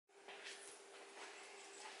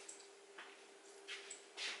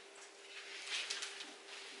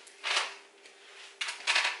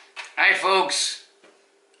folks,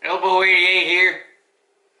 Elbow 88 here.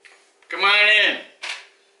 Come on in.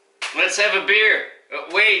 Let's have a beer.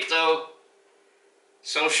 Wait though,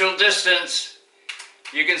 social distance.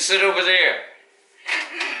 You can sit over there.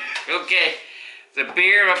 Okay, the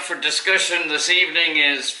beer up for discussion this evening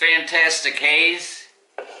is Fantastic Haze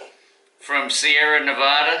from Sierra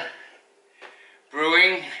Nevada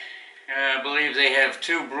Brewing. I believe they have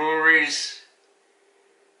two breweries.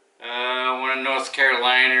 One in North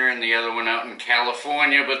Carolina and the other one out in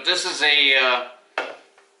California. But this is a,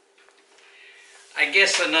 I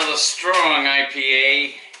guess another strong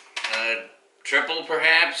IPA. Triple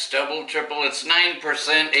perhaps, double, triple. It's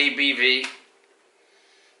 9% ABV.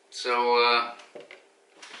 So,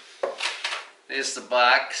 there's the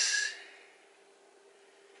box.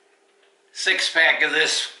 6-pack of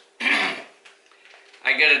this.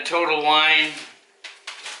 I got a Total Wine.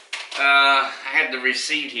 I had the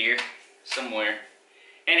receipt here somewhere.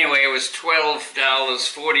 Anyway, it was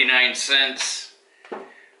 $12.49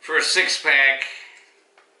 for a 6-pack.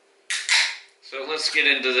 So let's get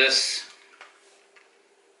into this.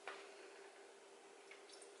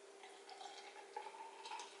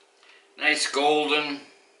 Nice golden,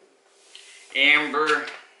 amber,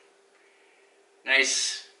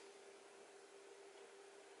 nice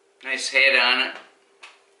head on it.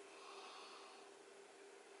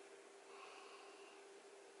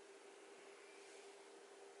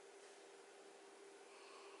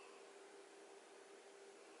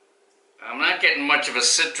 I'm not getting much of a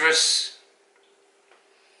citrus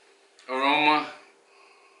aroma.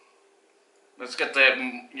 Let's get that,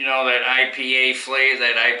 you know, that IPA flavor,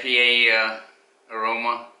 that IPA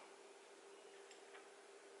aroma.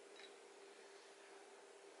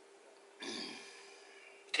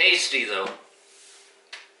 Tasty though.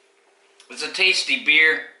 It's a tasty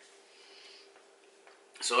beer.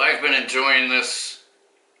 So I've been enjoying this.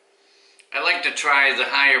 I like to try the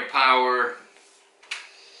higher power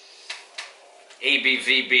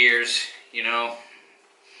ABV beers, you know.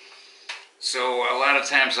 So a lot of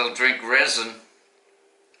times I'll drink resin.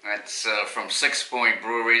 That's from 6 Point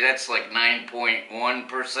Brewery. That's like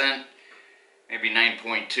 9.1%, maybe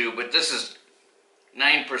 9.2, but this is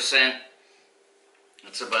 9%.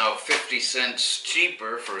 It's about 50 cents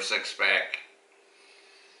cheaper for a 6-pack.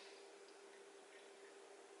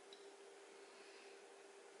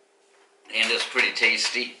 And it's pretty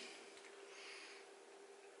tasty.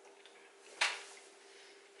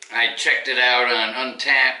 I checked it out on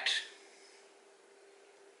Untapped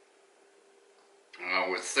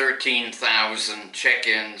with 13,000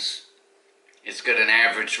 check-ins. It's got an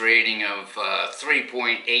average rating of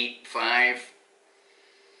 3.85.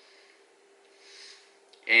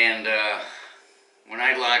 And when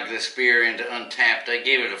I logged this beer into Untapped, I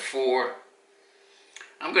gave it a 4.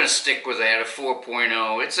 I'm going to stick with that, a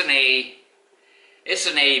 4.0. It's an A.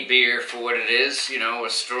 It's an A beer for what it is, you know, a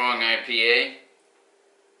strong IPA.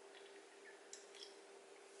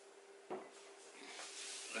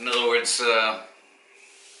 In other words,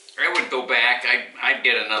 I would go back. I'd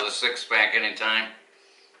get another 6-pack anytime.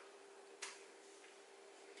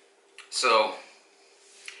 So,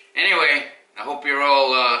 anyway, I hope you're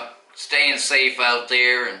all staying safe out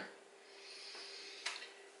there. And,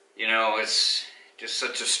 you know, it's just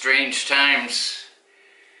such a strange times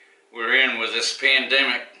we're in with this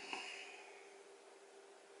pandemic.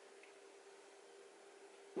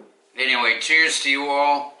 Anyway, cheers to you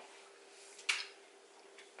all.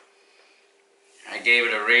 I gave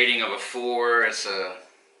it a rating of a 4.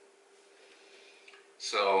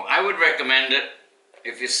 So I would recommend it.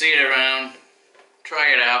 If you see it around,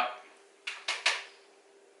 try it out.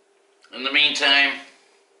 In the meantime,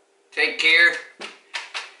 take care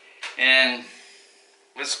and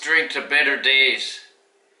let's drink to better days.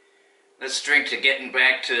 Let's drink to getting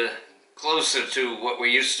back to closer to what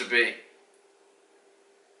we used to be.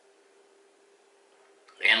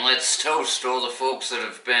 And let's toast all the folks that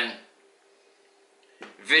have been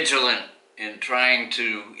vigilant in trying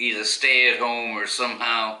to either stay at home or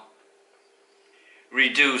somehow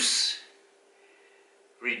reduce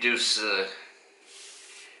the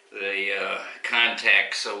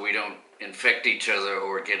contact so we don't infect each other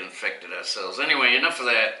or get infected ourselves. Anyway, enough of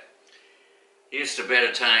that. Here's to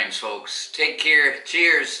better times, folks. Take care.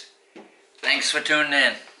 Cheers. Thanks for tuning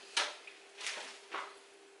in.